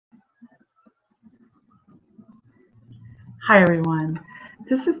Hi everyone,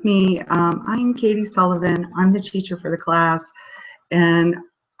 this is me. I'm Katie Sullivan. I'm the teacher for the class, and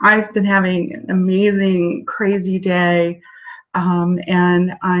I've been having an amazing, crazy day,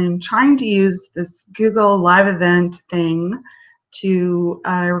 and I'm trying to use this Google Live event thing to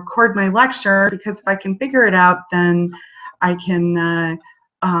record my lecture, because if I can figure it out, then I can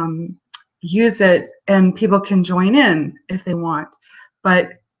use it and people can join in if they want.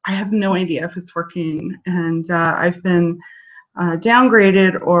 But I have no idea if it's working, and I've been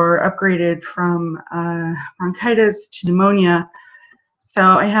downgraded or upgraded from bronchitis to pneumonia. So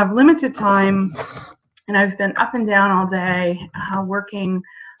I have limited time, and I've been up and down all day working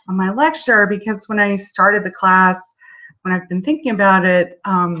on my lecture, because when I started the class, when I've been thinking about it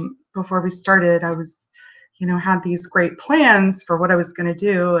before we started, I was, had these great plans for what I was going to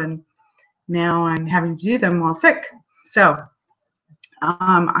do, and now I'm having to do them while sick. So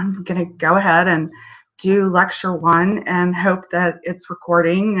I'm going to go ahead and do lecture 1 and hope that it's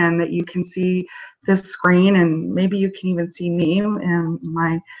recording and that you can see this screen, and maybe you can even see me in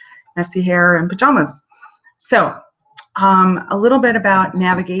my messy hair and pajamas. So a little bit about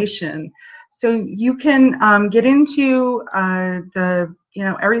navigation. So you can get into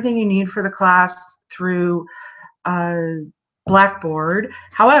everything you need for the class through Blackboard.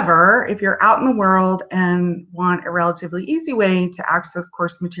 However, if you're out in the world and want a relatively easy way to access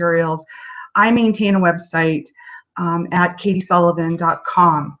course materials, I maintain a website at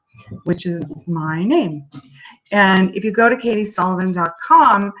katiesullivan.com, which is my name. And if you go to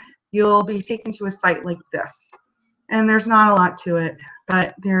katiesullivan.com, you'll be taken to a site like this. And there's not a lot to it,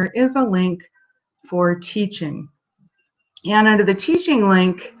 but there is a link for teaching. And under the teaching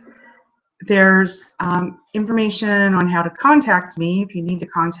link, there's information on how to contact me if you need to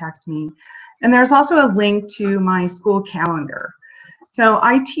contact me. And there's also a link to my school calendar. So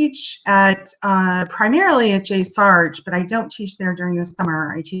I teach at primarily at J. Sarge, but I don't teach there during the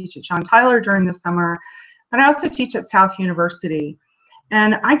summer. I teach at John Tyler during the summer, but I also teach at South University.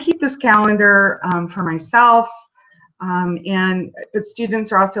 And I keep this calendar for myself, and the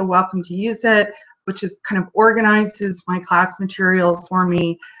students are also welcome to use it, which is kind of organizes my class materials for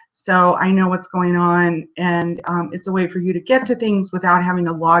me, so I know what's going on, and it's a way for you to get to things without having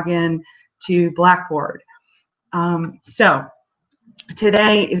to log in to Blackboard. So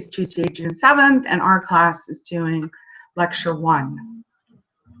today is Tuesday, June 7th, and our class is doing lecture 1.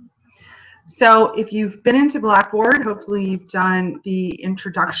 So if you've been into Blackboard, hopefully you've done the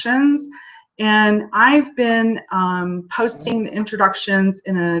introductions, and I've been posting the introductions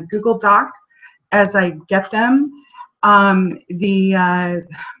in a Google Doc as I get them. I'm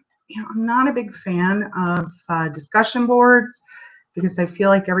not a big fan of discussion boards, because I feel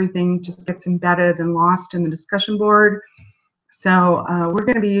like everything just gets embedded and lost in the discussion board. So we're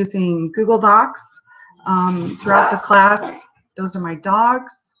going to be using Google Docs throughout the class. Those are my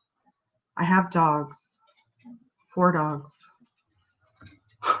dogs. I have dogs, 4 dogs.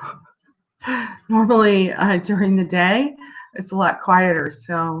 Normally during the day, it's a lot quieter,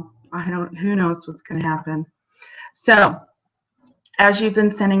 so who knows what's going to happen. So as you've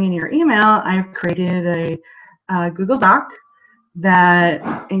been sending in your email, I've created a Google Doc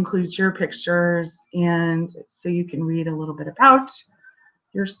that includes your pictures, and so you can read a little bit about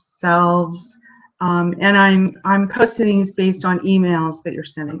yourselves. And I'm posting these based on emails that you're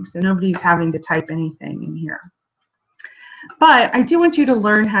sending, so nobody's having to type anything in here. But I do want you to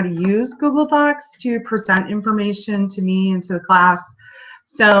learn how to use Google Docs to present information to me and to the class.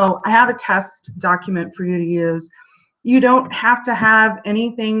 So I have a test document for you to use. You don't have to have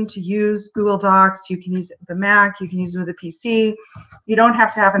anything to use Google Docs. You can use it with a Mac, you can use it with a PC. You don't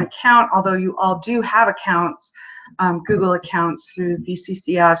have to have an account, although you all do have accounts, Google accounts through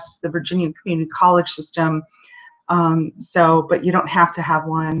VCCS, the Virginia Community College System. But you don't have to have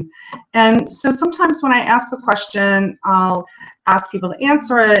one. And so sometimes when I ask a question, I'll ask people to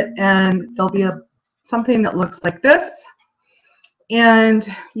answer it, and there'll be something that looks like this. And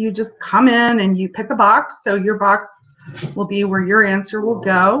you just come in and you pick a box. So your box will be where your answer will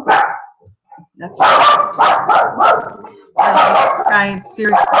go. That's guys,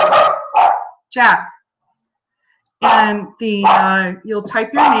 seriously, Jack. And you'll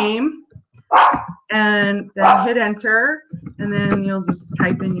type your name and then hit enter, and then you'll just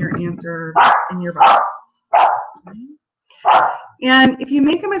type in your answer in your box. And if you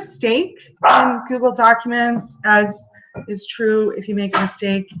make a mistake in Google Documents, as is true if you make a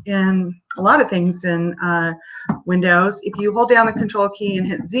mistake in a lot of things in Windows, if you hold down the Control key and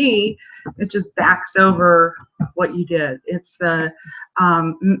hit Z, it just backs over what you did. It's the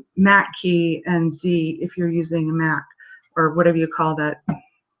Mac key and Z if you're using a Mac, or whatever you call that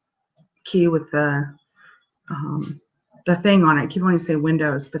key with the the thing on it. I keep wanting to say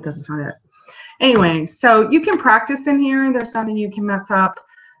Windows, but that's not it. Anyway, so you can practice in here. There's nothing you can mess up.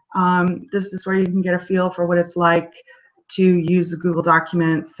 This is where you can get a feel for what it's like to use a Google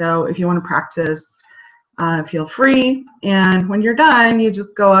document. So if you want to practice, feel free. And when you're done, you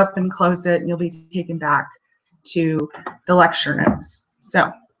just go up and close it, and you'll be taken back to the lecture notes.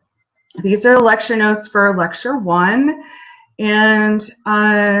 So these are lecture notes for lecture 1. And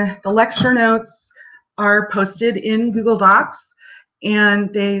the lecture notes are posted in Google Docs,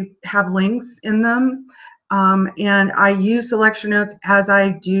 and they have links in them. And I use the lecture notes as I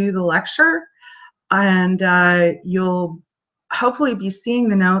do the lecture, and you'll hopefully be seeing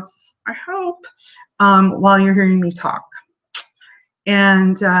the notes, I hope, while you're hearing me talk.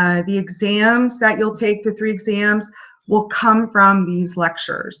 And the exams that you'll take, the 3 exams, will come from these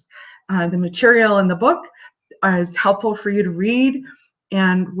lectures. The material in the book is helpful for you to read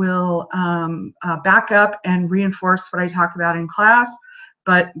and will back up and reinforce what I talk about in class,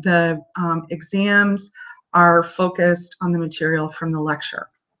 but the exams are focused on the material from the lecture.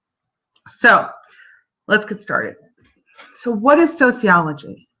 So let's get started. So what is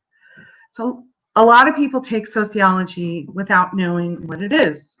sociology? So a lot of people take sociology without knowing what it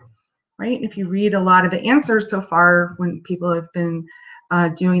is, right? If you read a lot of the answers so far when people have been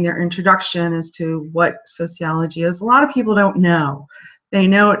doing their introduction as to what sociology is, a lot of people don't know. They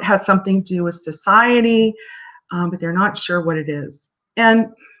know it has something to do with society, but they're not sure what it is. And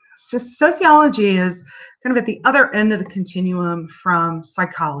sociology is kind of at the other end of the continuum from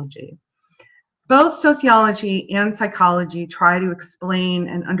psychology. Both sociology and psychology try to explain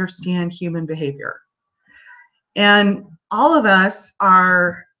and understand human behavior. And all of us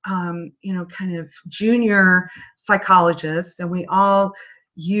are, you know, kind of junior psychologists, and we all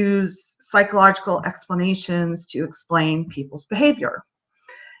use psychological explanations to explain people's behavior.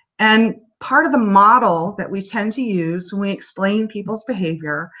 And part of the model that we tend to use when we explain people's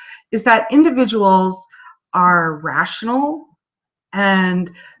behavior is that individuals are rational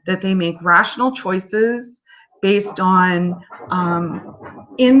and that they make rational choices based on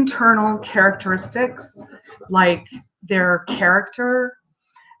internal characteristics like their character,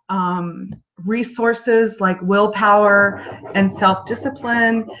 resources like willpower and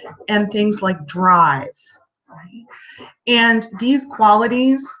self-discipline, and things like drive. Right? And these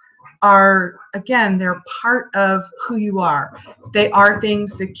qualities are, again, they're part of who you are. They are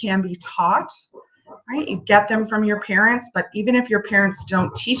things that can be taught, right? You get them from your parents, but even if your parents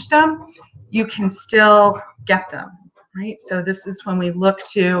don't teach them, you can still get them, right? So this is when we look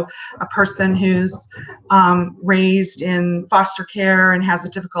to a person who's raised in foster care and has a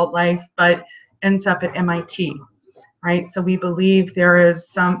difficult life, but ends up at MIT, right? So we believe there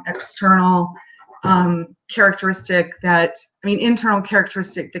is some external characteristic that, internal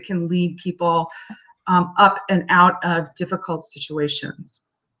characteristic that can lead people up and out of difficult situations.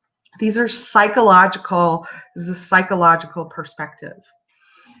 These are psychological, this is a psychological perspective.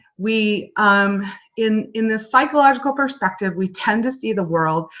 We, in this psychological perspective, we tend to see the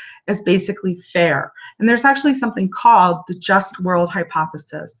world as basically fair. And there's actually something called the just world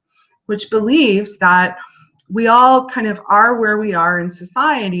hypothesis, which believes that we all kind of are where we are in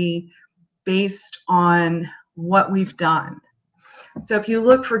society based on what we've done. So if you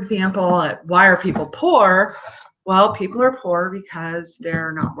look, for example, at why are people poor? Well, people are poor because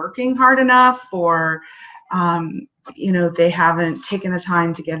they're not working hard enough, or they haven't taken the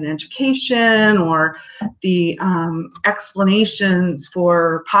time to get an education, or the explanations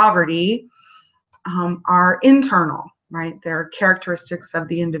for poverty are internal, right? They're characteristics of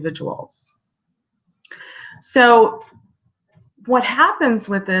the individuals. So what happens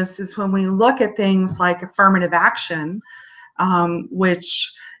with this is when we look at things like affirmative action,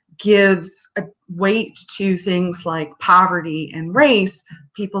 which gives a weight to things like poverty and race,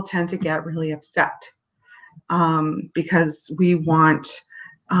 people tend to get really upset because we want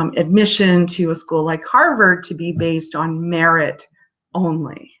admission to a school like Harvard to be based on merit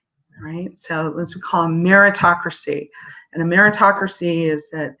only, right? So as we call a meritocracy. And a meritocracy is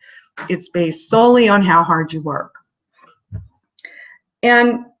that it's based solely on how hard you work.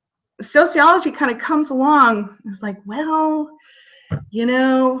 And sociology kind of comes along, it's like, well,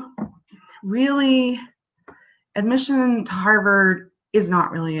 really, admission to Harvard is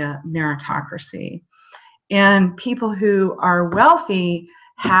not really a meritocracy. And people who are wealthy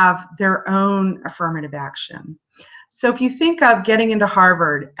have their own affirmative action. So if you think of getting into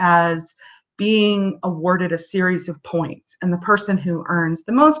Harvard as being awarded a series of points, and the person who earns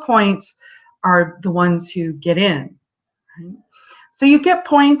the most points are the ones who get in, right? So you get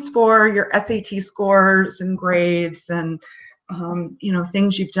points for your SAT scores and grades and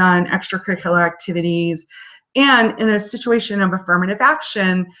things you've done, extracurricular activities, And in a situation of affirmative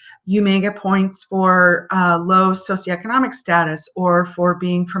action, you may get points for low socioeconomic status or for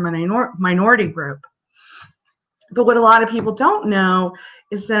being from a minority group. But what a lot of people don't know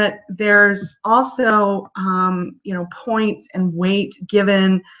is that there's also, points and weight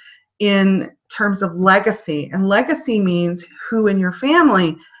given in terms of legacy. And legacy means who in your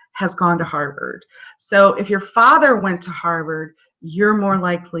family has gone to Harvard. So if your father went to Harvard, you're more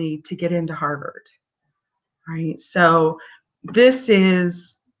likely to get into Harvard, right? So this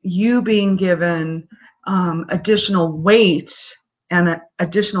is you being given additional weight and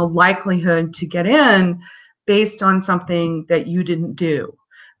additional likelihood to get in based on something that you didn't do,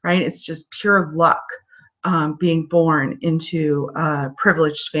 right? It's just pure luck being born into a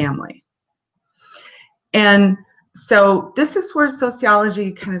privileged family. And so this is where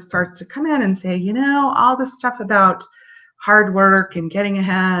sociology kind of starts to come in and say, all this stuff about hard work and getting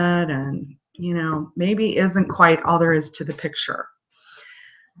ahead and, maybe isn't quite all there is to the picture.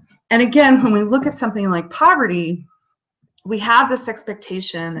 And again, when we look at something like poverty, we have this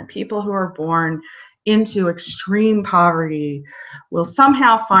expectation that people who are born into extreme poverty will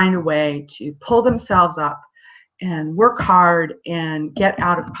somehow find a way to pull themselves up and work hard and get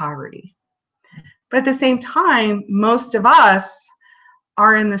out of poverty. But at the same time, most of us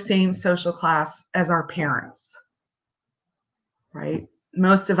are in the same social class as our parents, right?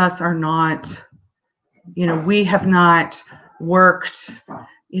 Most of us are not, we have not worked,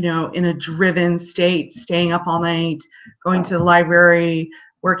 in a driven state, staying up all night, going to the library,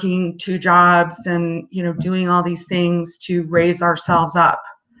 working 2 jobs and, doing all these things to raise ourselves up.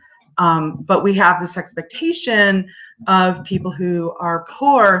 But we have this expectation of people who are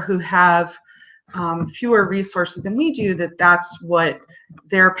poor, who have fewer resources than we do, that's what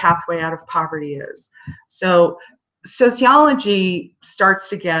their pathway out of poverty is. So sociology starts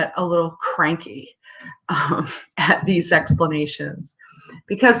to get a little cranky at these explanations,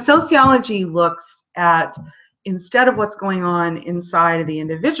 because sociology looks at, instead of what's going on inside of the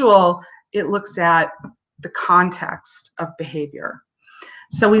individual, it looks at the context of behavior.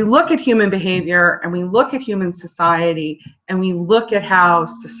 So we look at human behavior and we look at human society and we look at how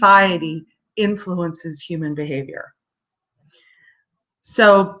society influences human behavior.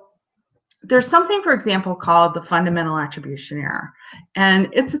 So there's something, for example, called the fundamental attribution error. And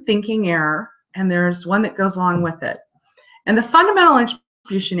it's a thinking error, and there's one that goes along with it. And the fundamental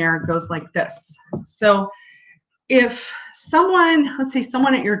attribution error goes like this. So if someone, let's say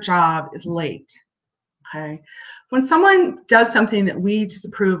someone at your job is late, okay? When someone does something that we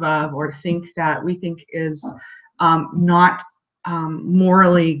disapprove of or think that we think is not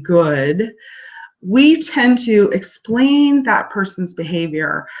morally good, we tend to explain that person's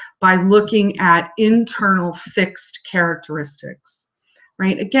behavior by looking at internal fixed characteristics,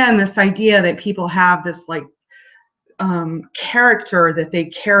 right? Again, this idea that people have this character that they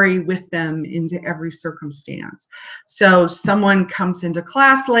carry with them into every circumstance. So someone comes into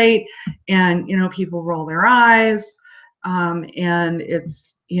class late and, people roll their eyes and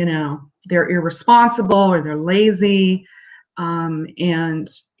it's, they're irresponsible or they're lazy. And,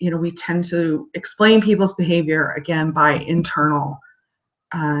 we tend to explain people's behavior, again, by internal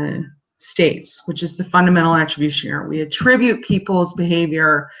states, which is the fundamental attribution error. We attribute people's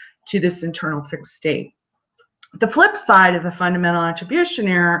behavior to this internal fixed state. The flip side of the fundamental attribution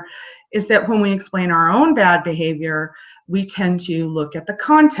error is that when we explain our own bad behavior, we tend to look at the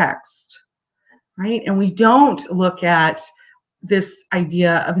context, right? And we don't look at this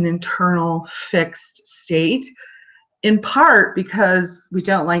idea of an internal fixed state, in part because we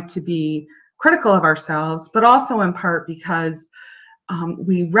don't like to be critical of ourselves, but also in part because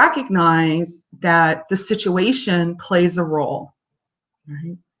we recognize that the situation plays a role,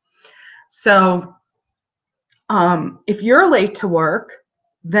 right? So if you're late to work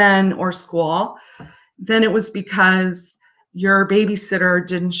or school, then it was because your babysitter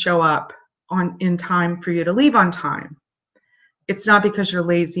didn't show up in time for you to leave on time. It's not because you're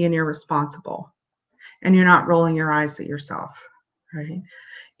lazy and irresponsible and you're not rolling your eyes at yourself, right?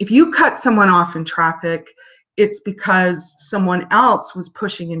 If you cut someone off in traffic, it's because someone else was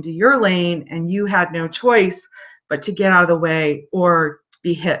pushing into your lane and you had no choice but to get out of the way or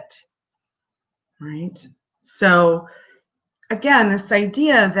be hit, right? So again, this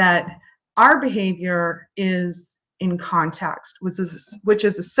idea that our behavior is in context, which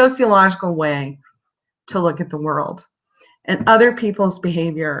is a sociological way to look at the world. And other people's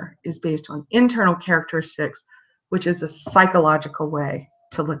behavior is based on internal characteristics, which is a psychological way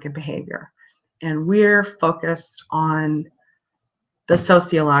to look at behavior. And we're focused on the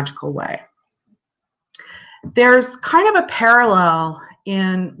sociological way. There's kind of a parallel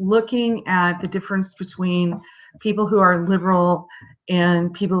in looking at the difference between people who are liberal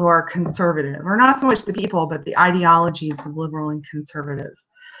and people who are conservative, or not so much the people, but the ideologies of liberal and conservative.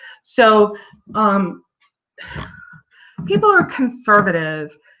 So people who are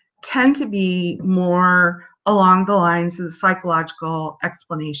conservative tend to be more along the lines of the psychological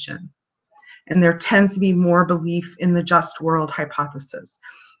explanation. And there tends to be more belief in the just world hypothesis.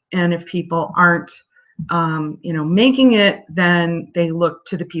 And if people aren't, making it, then they look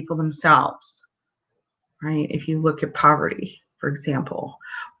to the people themselves, right? If you look at poverty, for example,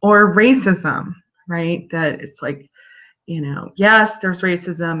 or racism, right? That it's like, yes, there's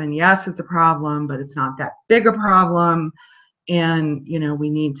racism, and yes, it's a problem, but it's not that big a problem. And, we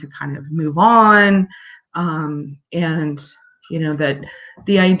need to kind of move on. That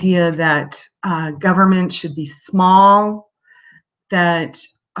the idea that government should be small, that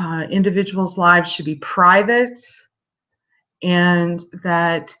individuals' lives should be private, and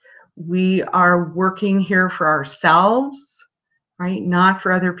that we are working here for ourselves, right? Not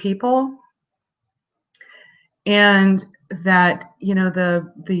for other people. And that,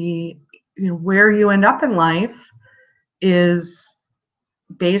 where you end up in life is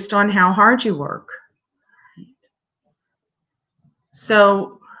based on how hard you work.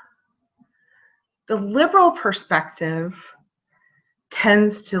 So the liberal perspective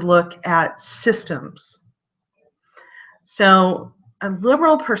tends to look at systems. So a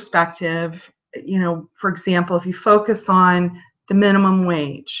liberal perspective, for example, if you focus on the minimum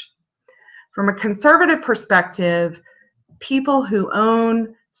wage. From a conservative perspective, people who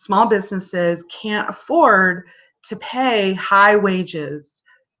own small businesses can't afford to pay high wages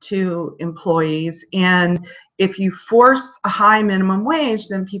to employees. And if you force a high minimum wage,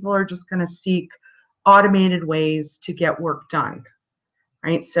 then people are just going to seek automated ways to get work done,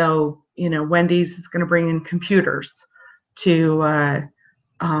 right? So, Wendy's is going to bring in computers to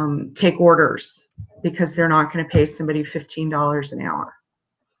take orders because they're not going to pay somebody $15 an hour.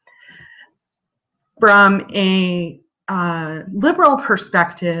 From a liberal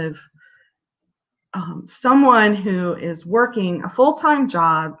perspective, someone who is working a full-time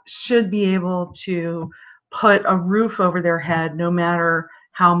job should be able to put a roof over their head, no matter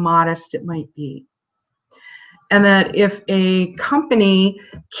how modest it might be. And that if a company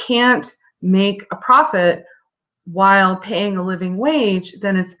can't make a profit while paying a living wage,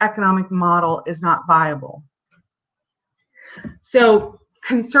 then its economic model is not viable. So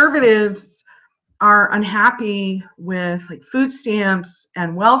conservatives are unhappy with food stamps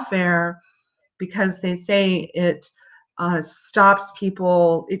and welfare because they say it stops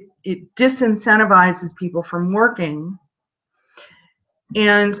people, it disincentivizes people from working.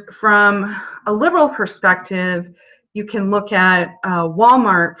 And from a liberal perspective, you can look at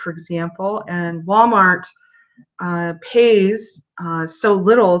Walmart, for example, and Walmart pays so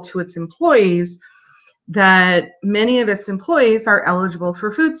little to its employees that many of its employees are eligible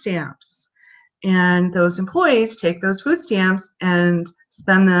for food stamps. And those employees take those food stamps and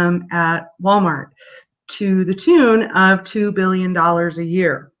spend them at Walmart to the tune of $2 billion a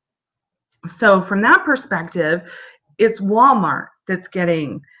year. So from that perspective, it's Walmart that's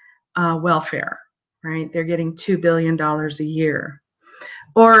getting welfare, right? They're getting $2 billion a year.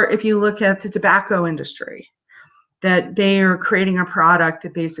 Or if you look at the tobacco industry, that they are creating a product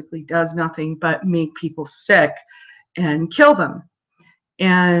that basically does nothing but make people sick and kill them.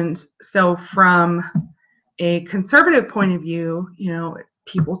 And so from a conservative point of view, it's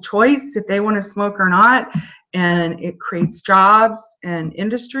people's choice if they want to smoke or not, and it creates jobs and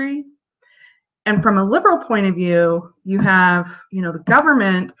industry. And from a liberal point of view, you have, the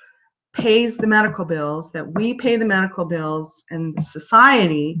government pays the medical bills, that we pay the medical bills, and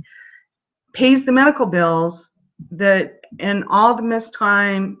society pays the medical bills, that and all the missed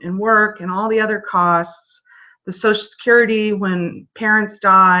time and work and all the other costs, the Social Security when parents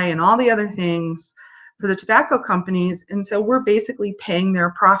die and all the other things for the tobacco companies. And so we're basically paying their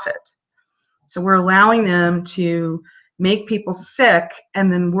profit. So we're allowing them to make people sick,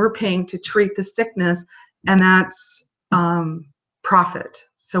 and then we're paying to treat the sickness, and that's profit.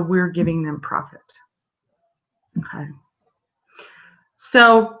 So we're giving them profit. Okay.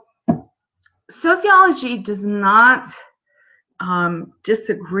 So sociology does not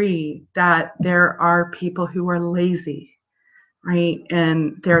disagree that there are people who are lazy, right?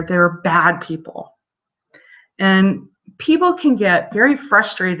 And they're bad people. And people can get very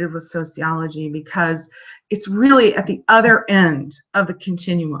frustrated with sociology because it's really at the other end of the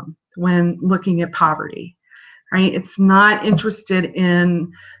continuum when looking at poverty, right? It's not interested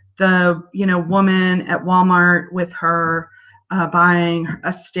in the woman at Walmart with her buying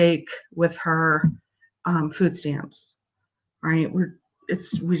a steak with her food stamps, right?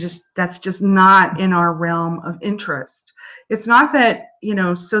 that's just not in our realm of interest. It's not that, you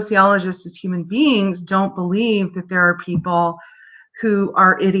know, sociologists as human beings don't believe that there are people who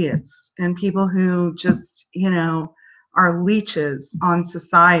are idiots and people who just, you know, are leeches on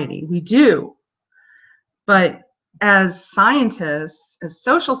society. We do. But as scientists, as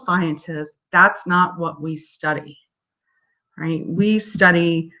social scientists, that's not what we study, right? We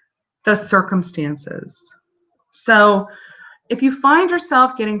study the circumstances. So if you find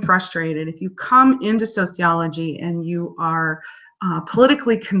yourself getting frustrated, if you come into sociology and you are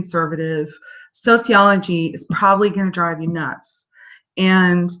politically conservative, sociology is probably going to drive you nuts.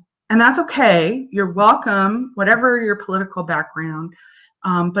 And that's okay. You're welcome, whatever your political background.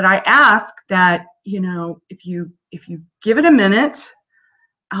 But I ask that, you know, if you give it a minute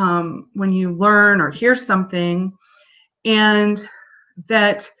when you learn or hear something, and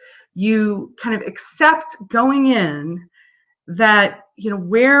that you kind of accept going in that, you know,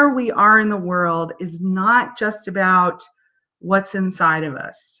 where we are in the world is not just about what's inside of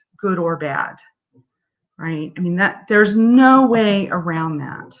us, good or bad, right? I mean, that there's no way around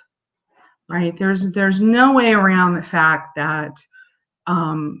that, right? There's no way around the fact that,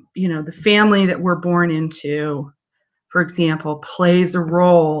 you know, the family that we're born into, for example, plays a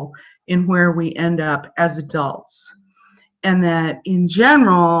role in where we end up as adults. And that in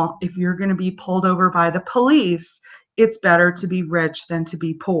general, if you're going to be pulled over by the police, it's better to be rich than to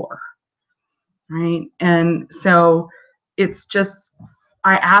be poor, right? And so it's just,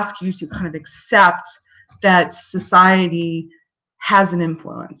 I ask you to kind of accept that society has an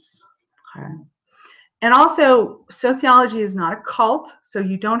influence, okay? And also, sociology is not a cult, so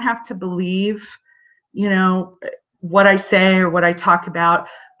you don't have to believe, you know, what I say or what I talk about,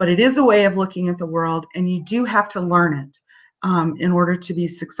 but it is a way of looking at the world, and you do have to learn it in order to be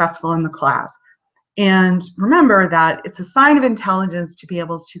successful in the class. And remember that it's a sign of intelligence to be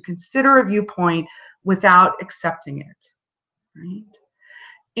able to consider a viewpoint without accepting it, right?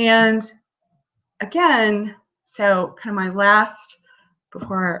 And again, so kind of my last,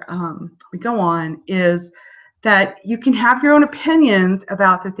 before we go on, is that you can have your own opinions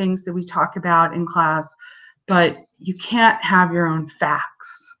about the things that we talk about in class, but you can't have your own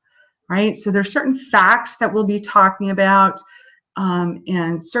facts, right? So there's certain facts that we'll be talking about,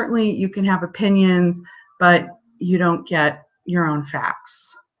 and certainly you can have opinions, but you don't get your own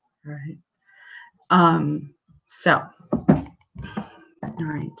facts, right? So, all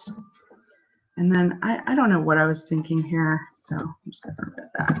right. And then I don't know what I was thinking here, so I'm just going to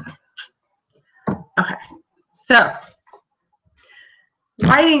forget that. Okay, so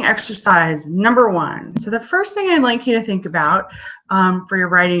writing exercise number 1. So the first thing I'd like you to think about for your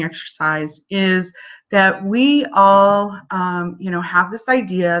writing exercise is that we all, you know, have this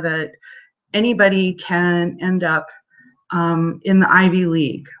idea that anybody can end up in the Ivy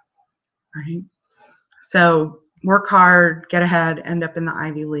League, right? So work hard, get ahead, end up in the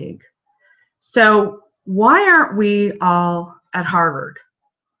Ivy League. So why aren't we all at Harvard,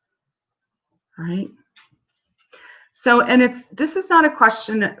 right? So, and this is not a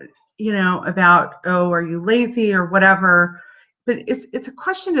question, you know, about, oh, are you lazy or whatever, but it's a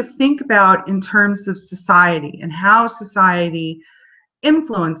question to think about in terms of society and how society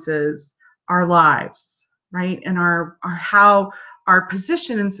influences our lives, right? And how our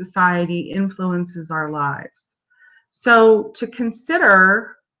position in society influences our lives. So to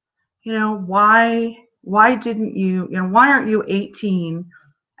consider, you know, why didn't you, you know, why aren't you 18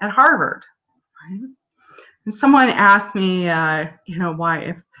 at Harvard, right? And someone asked me, you know, why,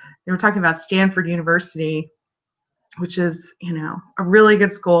 if they were talking about Stanford University, which is, you know, a really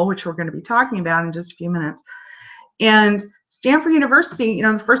good school, which we're going to be talking about in just a few minutes. And Stanford University, you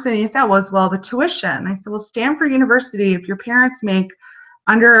know, the first thing they said was, well, the tuition. I said, well, Stanford University, if your parents make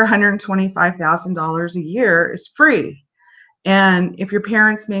under $125,000 a year, is free. And if your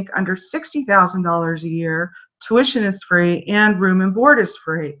parents make under $60,000 a year, tuition is free and room and board is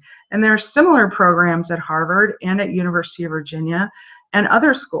free. And there are similar programs at Harvard and at University of Virginia and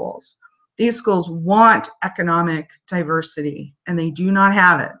other schools. These schools want economic diversity, and they do not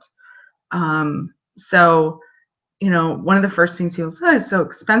have it. So, you know, one of the first things people say is so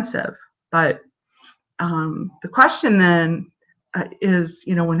expensive. But the question then is,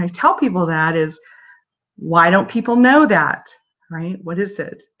 you know, when I tell people that is, why don't people know that, right? What is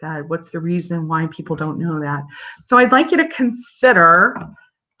it? What's the reason why people don't know that? So I'd like you to consider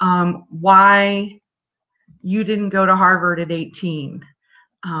why you didn't go to Harvard at 18.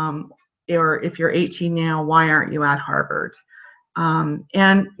 Or if you're 18 now, why aren't you at Harvard?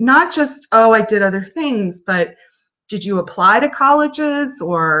 And not just, oh, I did other things, but did you apply to colleges,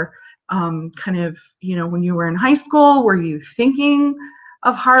 or kind of, you know, when you were in high school, were you thinking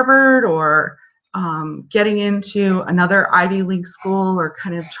of Harvard, or getting into another Ivy League school, or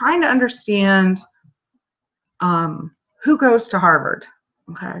kind of trying to understand who goes to Harvard.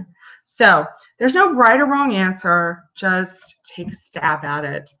 Okay, so there's no right or wrong answer, just take a stab at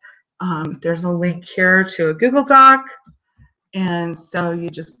it. There's a link here to a Google Doc, and so you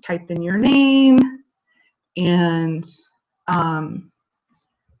just type in your name and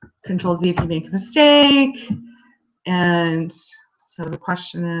Control Z if you make a mistake. And so the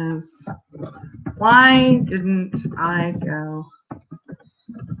question is, why didn't I go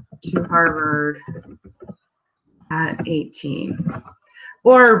to Harvard at 18?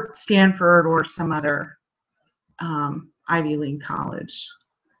 Or Stanford, or some other Ivy League college.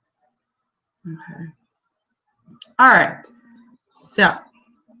 Okay. All right. So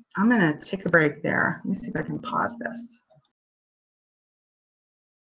I'm going to take a break there. Let me see if I can pause this.